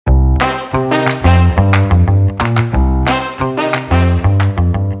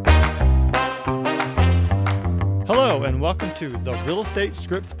to the Real Estate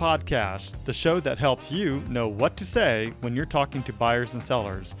Scripts Podcast, the show that helps you know what to say when you're talking to buyers and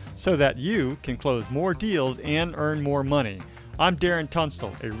sellers so that you can close more deals and earn more money. I'm Darren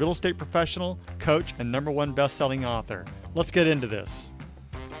Tunstall, a real estate professional, coach, and #1 best-selling author. Let's get into this.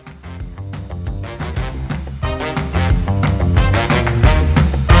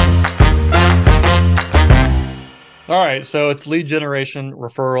 All right, so it's lead generation,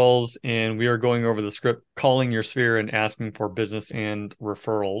 referrals, and we are going over the script, calling your sphere and asking for business and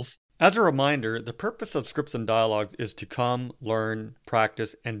referrals. As a reminder, the purpose of scripts and dialogues is to come, learn,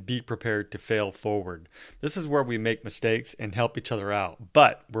 practice, and be prepared to fail forward. This is where we make mistakes and help each other out,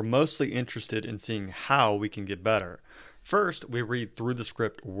 but we're mostly interested in seeing how we can get better. First, we read through the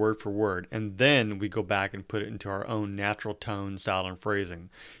script word for word, and then we go back and put it into our own natural tone, style, and phrasing.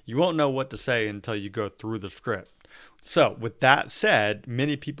 You won't know what to say until you go through the script. So with that said,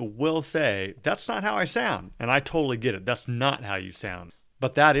 many people will say, that's not how I sound. And I totally get it. That's not how you sound.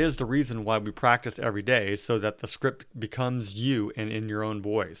 But that is the reason why we practice every day, so that the script becomes you and in your own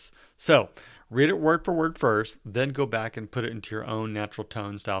voice. So read it word for word first, then go back and put it into your own natural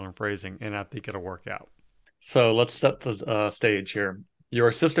tone, style, and phrasing. And I think it'll work out. So let's set the stage here.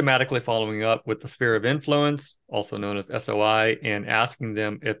 You're systematically following up with the sphere of influence, also known as SOI, and asking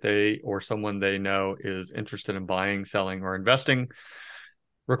them if they or someone they know is interested in buying, selling, or investing.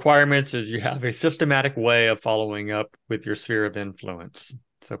 Requirements is you have a systematic way of following up with your sphere of influence.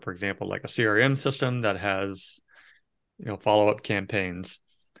 So, for example, like a CRM system that has, follow-up campaigns.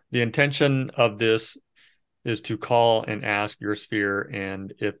 The intention of this is to call and ask your sphere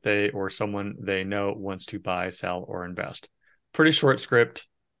and if they or someone they know wants to buy, sell, or invest. Pretty short script.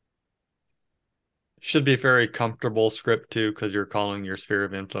 Should be a very comfortable script too, because you're calling your sphere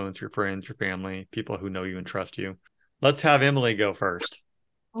of influence, your friends, your family, people who know you and trust you. Let's have Emily go first.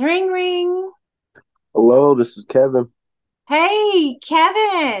 Ring, ring. Hello, this is Kevin. Hey,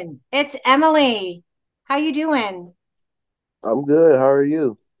 Kevin. It's Emily. How you doing? I'm good. How are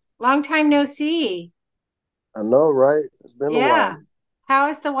you? Long time no see. I know, right? It's been a while. How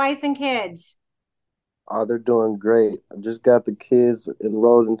is the wife and kids? Oh, they're doing great. I just got the kids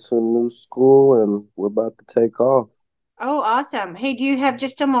enrolled into a new school and we're about to take off. Oh, awesome. Hey, do you have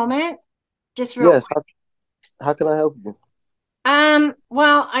just a moment? Just real Yes. quick. How can I help you?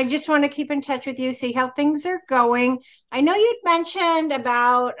 Well, I just want to keep in touch with you, see how things are going. I know you'd mentioned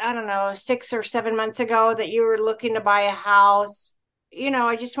about, 6 or 7 months ago that you were looking to buy a house.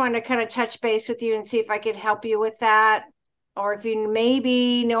 I just wanted to kind of touch base with you and see if I could help you with that. Or if you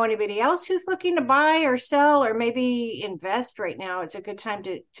maybe know anybody else who's looking to buy or sell or maybe invest right now. It's a good time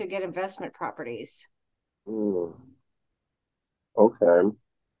to get investment properties. Okay.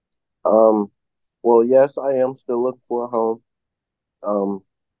 Well, yes, I am still looking for a home.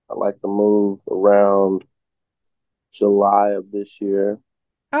 I like to move around July of this year.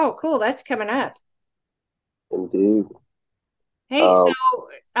 Oh, cool. That's coming up. Indeed. Hey, so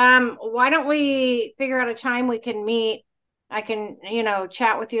why don't we figure out a time we can meet? I can,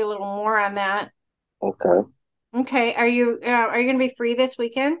 chat with you a little more on that. Okay. Okay. Are you going to be free this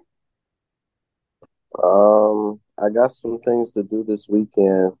weekend? I got some things to do this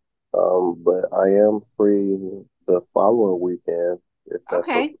weekend, but I am free the following weekend, if that's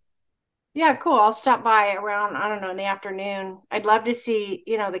okay. Yeah, cool. I'll stop by around, I don't know, in the afternoon. I'd love to see,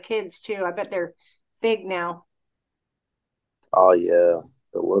 the kids too. I bet they're big now. Oh, yeah.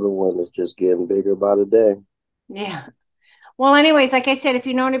 The little one is just getting bigger by the day. Yeah. Well, anyways, like I said, if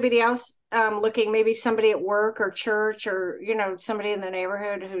you know anybody else looking, maybe somebody at work or church or, somebody in the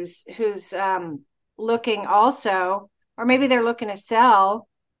neighborhood who's looking also, or maybe they're looking to sell,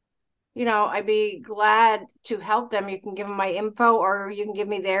 I'd be glad to help them. You can give them my info or you can give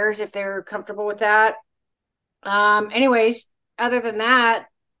me theirs if they're comfortable with that. Anyways, other than that,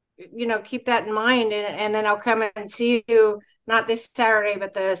 keep that in mind and then I'll come and see you, not this Saturday,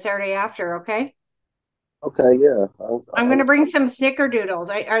 but the Saturday after. Okay. Okay, yeah. I'm going to bring some snickerdoodles.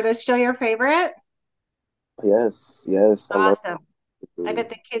 Are those still your favorite? Yes. Awesome. I bet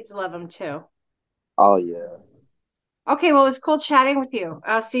the kids love them too. Oh, yeah. Okay, well, it was cool chatting with you.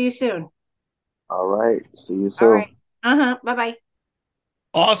 I'll see you soon. All right. See you All soon. right. Bye-bye.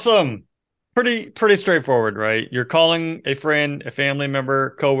 Awesome. Pretty straightforward, right? You're calling a friend, a family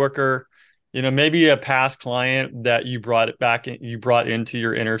member, coworker, maybe a past client that you brought into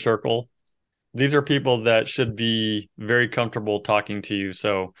your inner circle. These are people that should be very comfortable talking to you.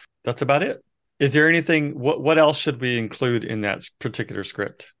 So that's about it. Is there anything, what else should we include in that particular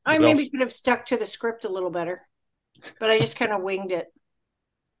script? I maybe could have stuck to the script a little better, but I just kind of winged it.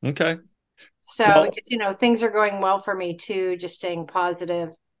 Okay. So, because, things are going well for me too, just staying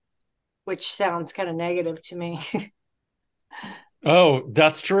positive, which sounds kind of negative to me. Oh,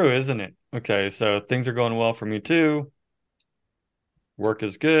 that's true, isn't it? Okay, so things are going well for me too. Work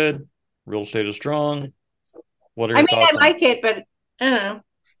is good. Real estate is strong. What are I your mean, I thoughts on? like it, but I don't know.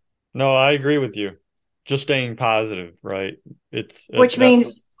 No, I agree with you. Just staying positive, right? Which That's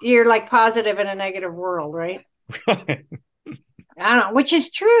means you're like positive in a negative world, right? I don't know, which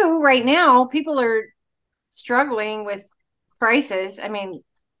is true right now. People are struggling with prices. I mean,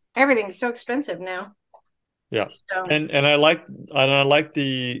 everything's so expensive now. Yeah. So, And I like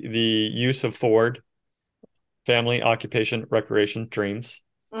the use of Ford, family, occupation, recreation, dreams.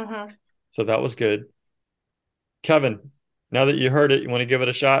 mhm. So that was good. Kevin, now that you heard it, you want to give it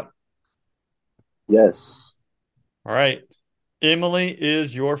a shot? Yes. All right. Emily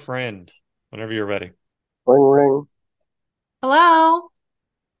is your friend whenever you're ready. Ring ring. Hello.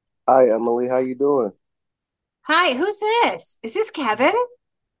 Hi, Emily. How you doing? Hi, who's this? Is this Kevin?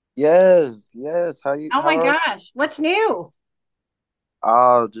 Yes, yes. How you? Oh How my are? gosh, what's new?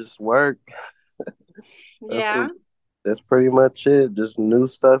 Oh, just work. That's Yeah, what. That's pretty much it. Just new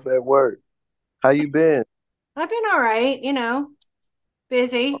stuff at work. How you been? I've been all right,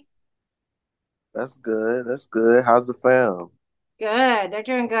 busy. That's good. That's good. How's the fam? Good. They're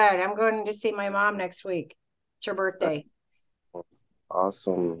doing good. I'm going to see my mom next week. It's her birthday.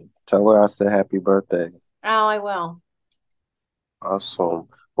 Awesome. Tell her I said happy birthday. Oh, I will. Awesome.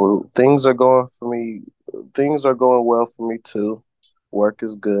 Well, things are going for me. Things are going well for me too. Work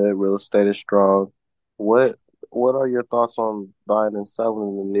is good. Real estate is strong. What What are your thoughts on buying and selling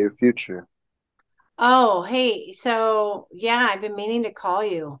in the near future? Oh, hey. So, yeah, I've been meaning to call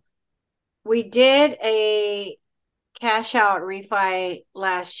you. We did a cash out refi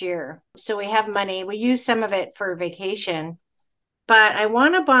last year. So we have money. We used some of it for vacation, but I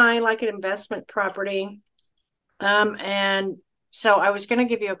want to buy like an investment property. And so I was going to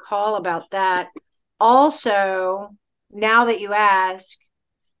give you a call about that. Also, now that you ask,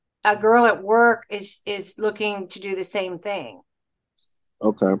 a girl at work is looking to do the same thing.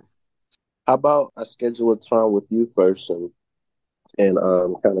 Okay. How about I schedule a time with you first and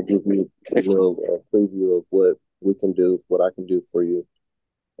kind of give you a little preview of what we can do, what I can do for you,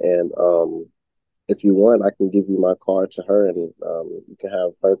 and if you want, I can give you my card to her, and you can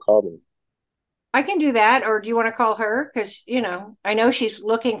have her call me. I can do that, or do you want to call her? Because, I know she's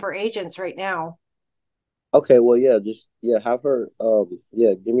looking for agents right now. Okay, well, yeah, just yeah, have her.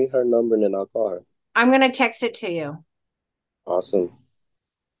 Yeah, give me her number and then I'll call her. I'm going to text it to you. Awesome.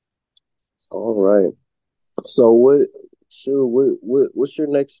 All right. So what's your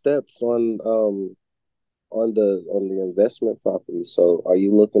next steps on the investment property? So are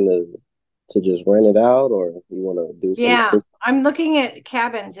you looking to just rent it out or you want to do some Yeah, quick? I'm looking at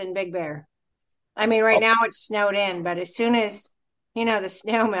cabins in Big Bear. I mean, right Oh, now it's snowed in, but as soon as, the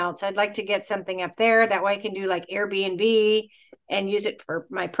snow melts, I'd like to get something up there. That way I can do like Airbnb and use it for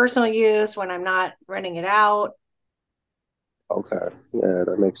my personal use when I'm not renting it out. okay. Yeah,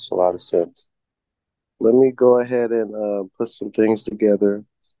 that makes a lot of sense. Let me go ahead and put some things together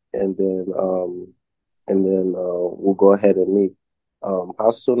and then we'll go ahead and meet.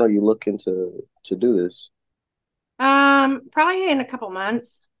 How soon are you looking to do this? Probably in a couple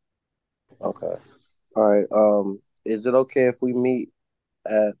months. Okay. All right. Is it okay if we meet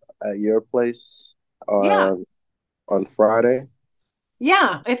at at your place Yeah. on Friday?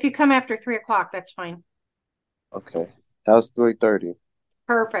 Yeah. If you come after 3 o'clock, that's fine. Okay. How's 3:30?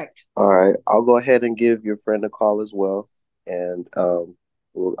 Perfect. All right. I'll go ahead and give your friend a call as well, and I'll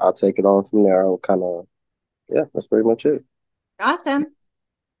take it on from there. I'll kind of yeah. That's pretty much it. Awesome.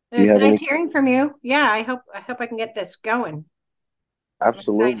 It Do you was have nice any? hearing from you. Yeah, I hope I can get this going. I'm excited.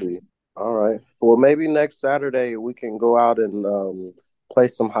 Absolutely. All right. Well, maybe next Saturday we can go out and play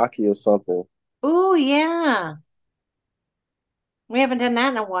some hockey or something. Oh, yeah. We haven't done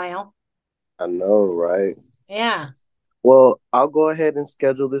that in a while. I know, right? Yeah. Well, I'll go ahead and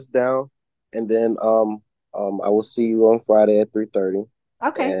schedule this down, and then I will see you on Friday at 3:30,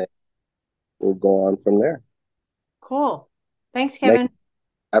 Okay. and we'll go on from there. Cool. Thanks, Make Kevin.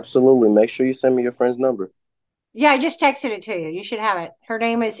 Absolutely make sure you send me your friend's number. Yeah, I just texted it to you. You should have it. Her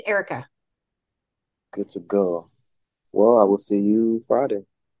name is Erica. Good to go. Well, I will see you Friday.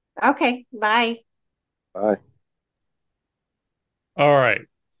 Okay. Bye. Bye. All right.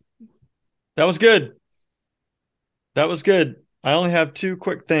 That was good. That was good. I only have two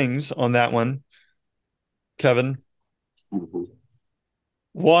quick things on that one, Kevin. Mhm.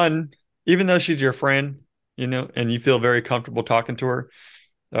 One, even though she's your friend, and you feel very comfortable talking to her,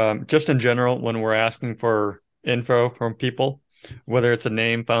 just in general, when we're asking for info from people, whether it's a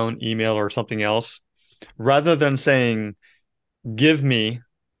name, phone, email, or something else, rather than saying, give me,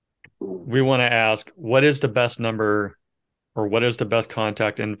 we want to ask, what is the best number or what is the best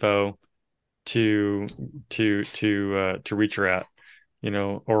contact info to to reach her at?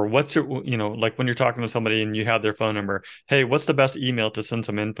 Or what's your, like when you're talking to somebody and you have their phone number, hey, what's the best email to send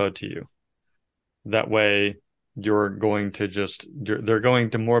some info to you? That way they're going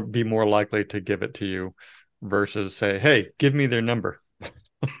to be more likely to give it to you versus say, hey, give me their number.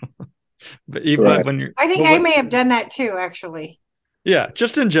 But Right. when you're, I think but I what, may have done that too, actually. yeah,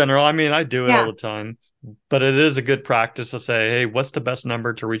 just in general, I mean, I do it all Yeah. the time, but it is a good practice to say, hey, what's the best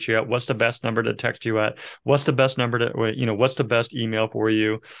number to reach you at? What's the best number to text you at? What's the best number to, what's the best email for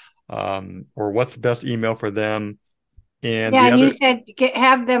you? Or what's the best email for them? And Yeah, the and you other, said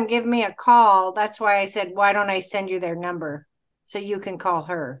have them give me a call. That's why I said, why don't I send you their number so you can call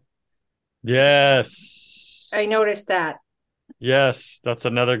her? I yes, noticed that. yes, that's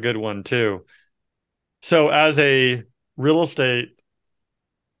another good one too. So as a real estate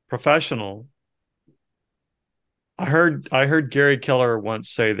professional, I heard Gary Keller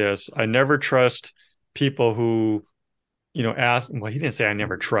once say this. I never trust people who, ask, well, he didn't say I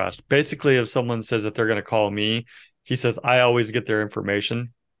never trust. Basically, if someone says that they're going to call me, he says I always get their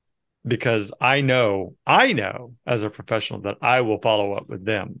information because I know as a professional that I will follow up with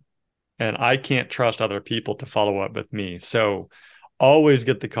them and I can't trust other people to follow up with me. So always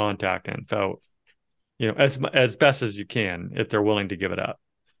get the contact info, as best as you can if they're willing to give it up.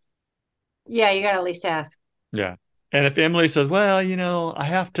 Yeah, you got to at least ask. Yeah. And if Emily says, well, I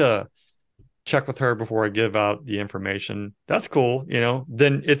have to check with her before I give out the information, that's cool,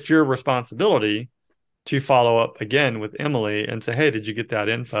 then it's your responsibility to follow up again with Emily and say, hey, did you get that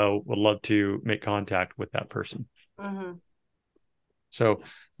info? Would love to make contact with that person. Mm-hmm. So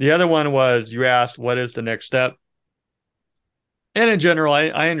the other one was you asked, what is the next step? And in general,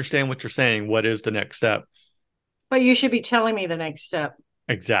 I understand what you're saying. What is the next step? But you should be telling me the next step.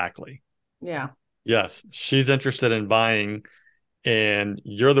 Exactly. Yeah. Yes. She's interested in buying, and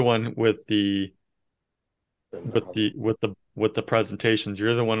you're the one with the presentations.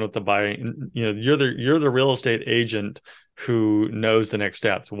 You're the one with the buying. You're the real estate agent who knows the next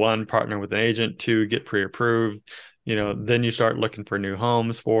steps. One, partner with an agent. Two, get pre-approved. Then you start looking for new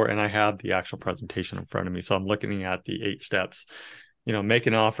homes for, and I have the actual presentation in front of me. So I'm looking at the 8 steps. Make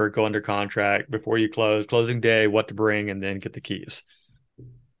an offer, go under contract before you close, closing day, what to bring, and then get the keys.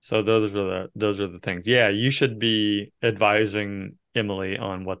 So those are the things. Yeah, you should be advising Emily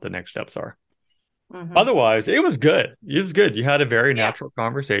on what the next steps are. Mm-hmm. Otherwise, it was good. It was good. You had a very Yeah. natural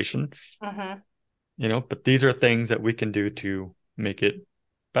conversation, Mm-hmm. but these are things that we can do to make it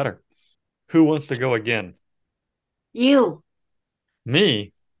better. Who wants to go again? You.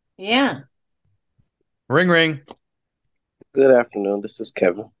 Me. Yeah. Ring ring. Good afternoon. This is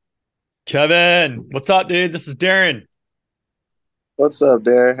Kevin. Kevin, what's up, dude? This is Darren. What's up,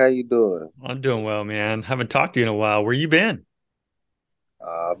 Darren? How you doing? I'm doing well, man. Haven't talked to you in a while. Where you been?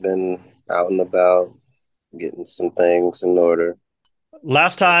 I've been out and about getting some things in order.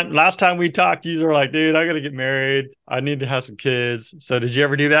 Last time we talked, you were like, dude, I gotta get married. I need to have some kids. So did you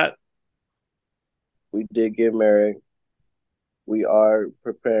ever do that? We did get married. We are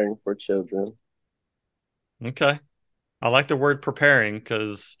preparing for children. Okay. I like the word preparing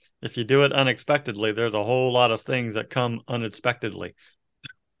because if you do it unexpectedly, there's a whole lot of things that come unexpectedly.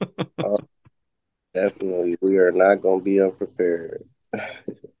 Uh, Definitely, we are not going to be unprepared.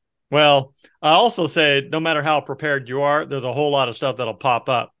 Well, I also say no matter how prepared you are, there's a whole lot of stuff that'll pop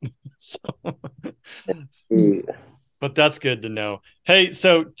up. So, Yeah. but that's good to know. Hey,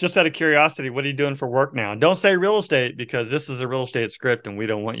 so just out of curiosity, what are you doing for work now? Don't say real estate because this is a real estate script and we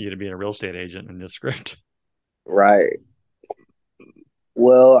don't want you to be a real estate agent in this script. Right.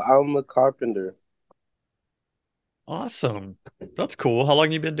 Well, I'm a carpenter. Awesome. That's cool. How long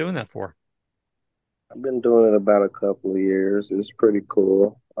have you been doing that for? I've been doing it about a couple of years. It's pretty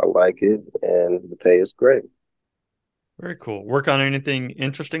cool. I like it, and the pay is great. Very cool. Work on anything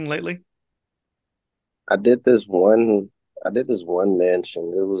interesting lately? I did this one. I did this one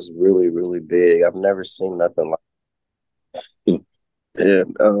mansion. It was really, really big. I've never seen nothing like it.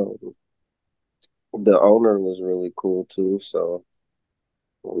 And the owner was really cool too. So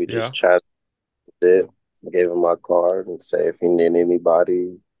we Yeah. just chatted it, gave him my card, and say if you need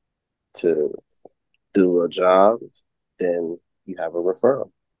anybody to do a job, then you have a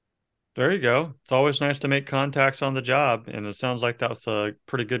referral. There you go. It's always nice to make contacts on the job, and it sounds like that's a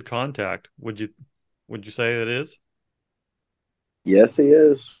pretty good contact. Would you say it is? Yes, he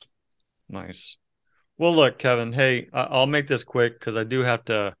is. Nice. Well, look, Kevin, hey, I'll make this quick because I do have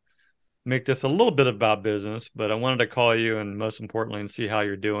to make this a little bit about business, but I wanted to call you and most importantly and see how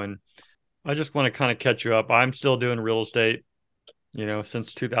you're doing. I just want to kind of catch you up. I'm still doing real estate,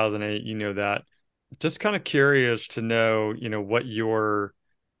 since 2008, you know that. just kind of curious to know, what your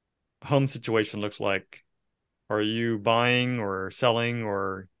home situation looks like. Are you buying or selling,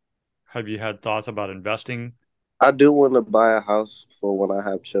 or have you had thoughts about investing? I do want to buy a house for when I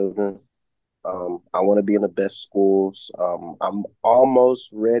have children. I want to be in the best schools. I'm almost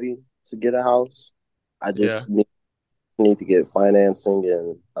ready to get a house. I Yeah. just need to get financing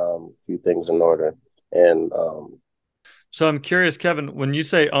and a few things in order. And So I'm curious, Kevin, when you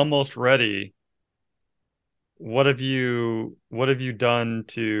say almost ready, what have you done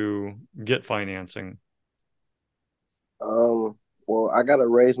to get financing? well, I got to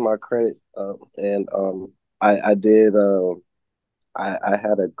raise my credit up, and I did. I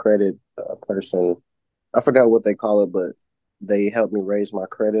had a credit person. I forgot what they call it, but they helped me raise my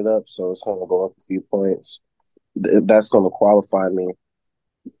credit up, so it's going to go up a few points. That's going to qualify me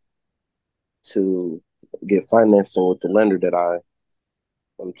to get financing with the lender that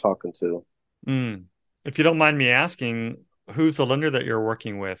I'm talking to. Mm. If you don't mind me asking, who's the lender that you're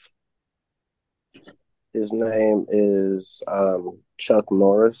working with? His name is Chuck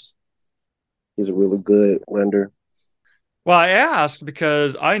Norris. He's a really good lender. Well, I asked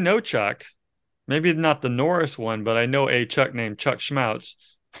because I know Chuck. Maybe not the Norris one, but I know a Chuck named Chuck Schmautz.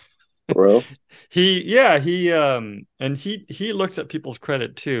 Bro. And he looks at people's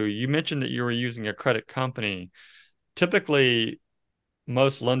credit too. You mentioned that you were using a credit company. Typically,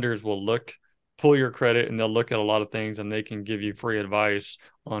 most lenders will pull your credit, and they'll look at a lot of things, and they can give you free advice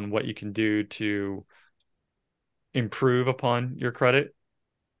on what you can do to improve upon your credit.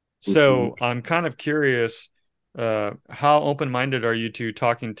 Mm-hmm. So I'm kind of curious, how open-minded are you to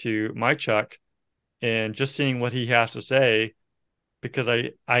talking to my Chuck and just seeing what he has to say? Because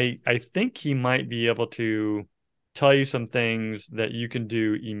I think he might be able to tell you some things that you can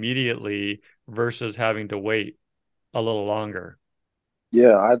do immediately versus having to wait a little longer.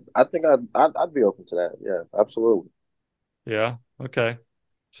 Yeah, I think I'd be open to that. Yeah, absolutely. Yeah. Okay.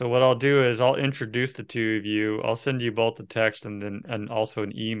 So what I'll do is I'll introduce the two of you. I'll send you both a text and also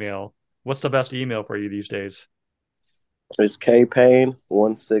an email. What's the best email for you these days? It's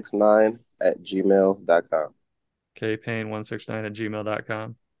kpayne169 at gmail.com. kpayne169 at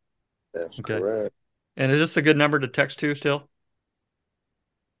gmail.com. That's Okay. correct. And is this a good number to text to still?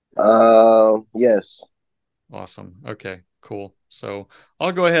 Yes. Awesome. Okay, cool. So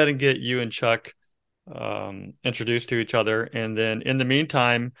I'll go ahead and get you and Chuck introduced to each other. And then in the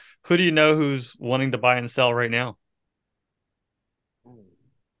meantime, who do you know who's wanting to buy and sell right now?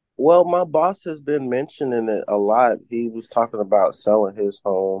 Well, my boss has been mentioning it a lot. He was talking about selling his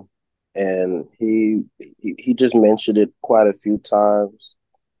home, and he just mentioned it quite a few times.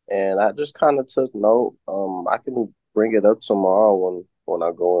 And I just kind of took note. I can bring it up tomorrow when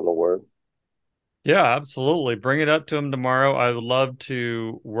I go into work. Yeah, absolutely. Bring it up to him tomorrow. I would love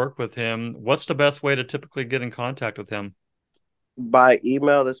to work with him. What's the best way to typically get in contact with him? By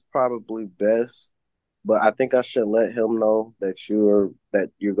email is probably best, but I think I should let him know that you're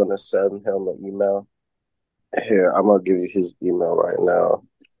gonna send him an email. Here, I'm gonna give you his email right now.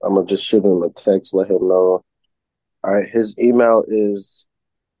 I'm gonna just shoot him a text, let him know. All right, his email is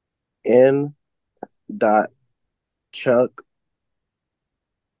n dot chuck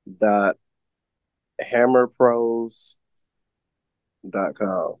dot hammerpros.com.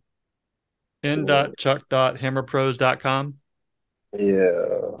 Yeah. n.chuck.hammerpros.com. Yeah.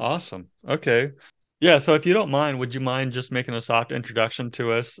 Awesome. Okay. Yeah, so if you don't mind, would you mind just making a soft introduction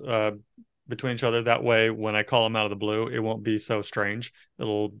to us between each other? That way, when I call him out of the blue, it won't be so strange.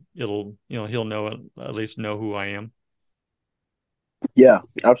 He'll at least know who I am. Yeah,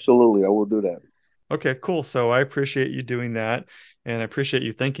 absolutely. I will do that. Okay, cool. So I appreciate you doing that, and I appreciate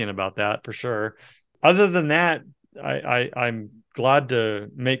you thinking about that for sure. Other than that, I'm glad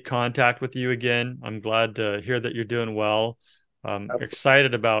to make contact with you again. I'm glad to hear that you're doing well. I'm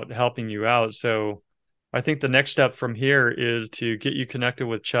excited about helping you out. So I think the next step from here is to get you connected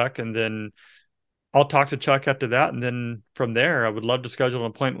with Chuck, and then I'll talk to Chuck after that. And then from there, I would love to schedule an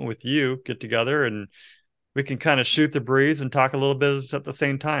appointment with you, get together, and we can kind of shoot the breeze and talk a little business at the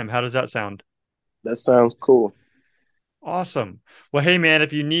same time. How does that sound? That sounds cool. Awesome. Well, hey, man,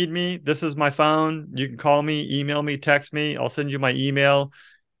 if you need me, this is my phone. You can call me, email me, text me. I'll send you my email.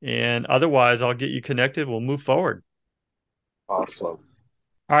 And otherwise, I'll get you connected. We'll move forward. Awesome.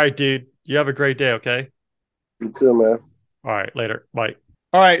 All right, dude. You have a great day, okay? You too, man. All right, later. Bye.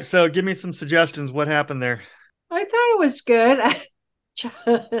 All right, so give me some suggestions. What happened there? I thought it was good.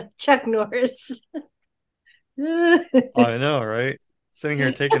 Chuck Norris. I know, right? Sitting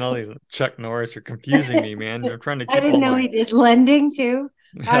here taking all these Chuck Norris, you're confusing me, man. I'm trying to I keep didn't all know my. he did lending too.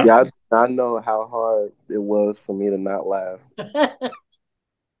 I Yeah, I know how hard it was for me to not laugh.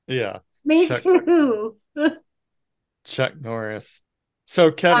 Yeah. Me Chuck too. Chuck Norris.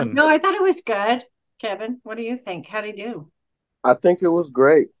 So Kevin, No, I thought it was good. Kevin, what do you think? How'd he do? I think it was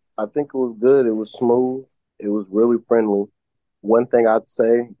great. I think it was good. It was smooth. It was really friendly. One thing I'd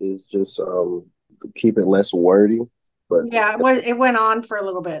say is just keep it less wordy. But Yeah, it went on for a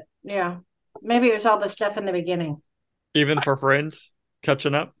little bit. Yeah. Maybe it was all the stuff in the beginning. even for friends,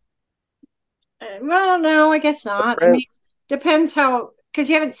 catching up. Well, no, I guess not. I friends, mean, depends how, because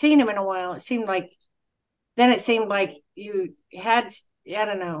you haven't seen him in a while. It seemed like you had, I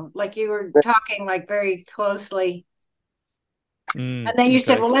don't know, like you were talking like very closely. And then you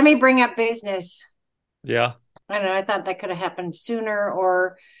said, Okay. well, let me bring up business. Yeah. I don't know. I thought that could have happened sooner,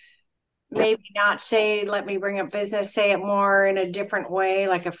 or maybe not say, let me bring up business, say it more in a different way,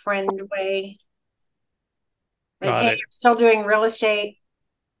 like a friend way. Like, hey, Got I'm it. still doing real estate.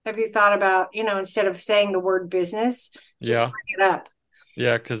 Have you thought about, instead of saying the word business, just Yeah. bring it up?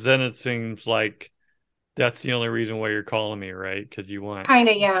 Yeah. Because then it seems like that's the only reason why you're calling me, right? Because you want. Kind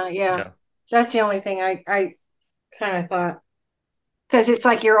of, yeah, yeah. Yeah. That's the only thing I kind of thought. Because it's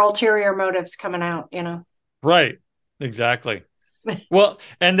like your ulterior motives coming out. Right. Exactly. Well,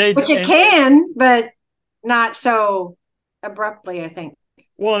 and they Which it and can, but not so abruptly, I think.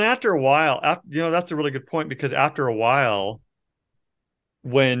 well, and after a while, that's a really good point because after a while,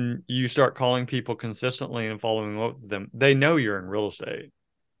 when you start calling people consistently and following up with them, they know you're in real estate.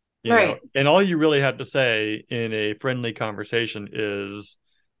 Right. And all you really have to say in a friendly conversation is,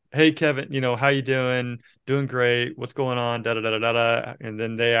 hey Kevin, how you doing? Doing great. What's going on? Da da da da da. And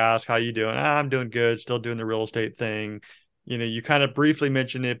then they ask, how you doing? I'm doing good. Still doing the real estate thing. You kind of briefly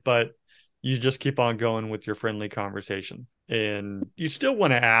mention it, but you just keep on going with your friendly conversation. And you still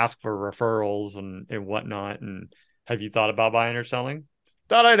want to ask for referrals and whatnot. And have you thought about buying or selling?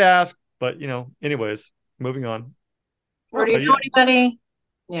 Thought I'd ask, but anyways, moving on. Or do you But know yeah, anybody?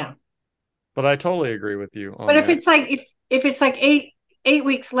 Yeah. but I totally agree with you But on if that. it's like if it's like eight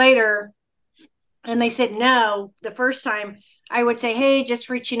weeks later and they said no the first time, I would say, hey, just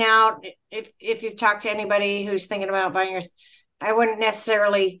reaching out. If you've talked to anybody who's thinking about buying yours, I wouldn't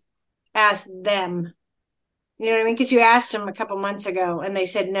necessarily ask them. You know what I mean? Because you asked them a couple months ago and they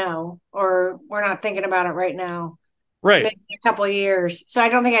said no, or we're not thinking about it right now. Right. Maybe in a couple of years. So I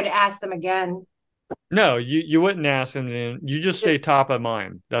don't think I'd ask them again. No, you wouldn't ask them. You just stay Just top of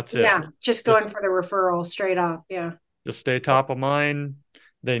mind. That's it. yeah, just Just going for the referral straight off. Yeah. just stay top of mind.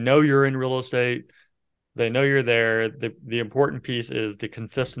 They know you're in real estate. They know you're there. The important piece is the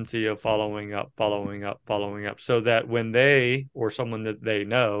consistency of following up, following up, following up, so that when they or someone that they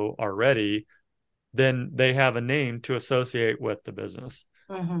know are ready, then they have a name to associate with the business.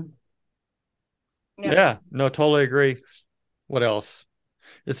 Mm-hmm. Yep. Yeah, no, totally agree. What else?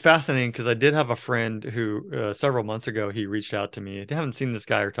 It's fascinating because I did have a friend who several months ago he reached out to me. I haven't seen this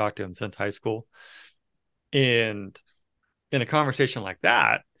guy or talked to him since high school. And in a conversation like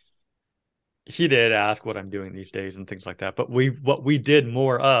that, he did ask what I'm doing these days and things like that. But what we did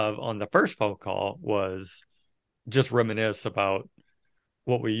more of on the first phone call was just reminisce about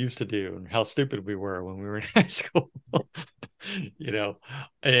what we used to do and how stupid we were when we were in high school. you know,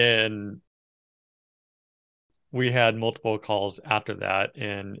 and we had multiple calls after that,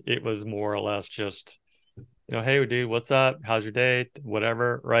 and it was more or less just hey, dude, what's up? How's your day?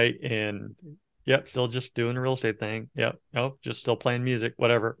 Whatever, right? And yep, still just doing the real estate thing. Yep, nope, just still playing music,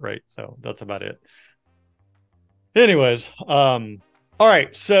 whatever, right? So that's about it. Anyways, all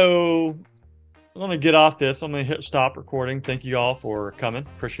right, so I'm gonna get off this. I'm gonna hit stop recording. Thank you all for coming.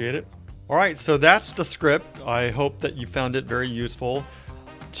 Appreciate it. All right, so that's the script. I hope that you found it very useful.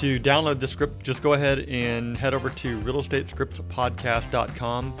 To download the script, just go ahead and head over to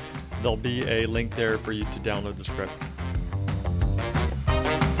realestatescriptspodcast.com. There'll be a link there for you to download the script.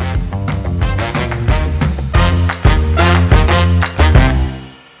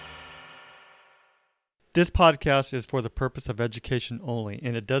 This podcast is for the purpose of education only,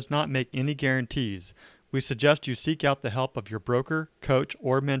 and it does not make any guarantees. We suggest you seek out the help of your broker, coach,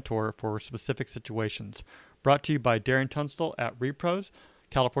 or mentor for specific situations. Brought to you by Darren Tunstall at Repros,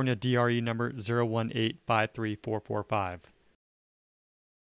 California DRE number 018534445.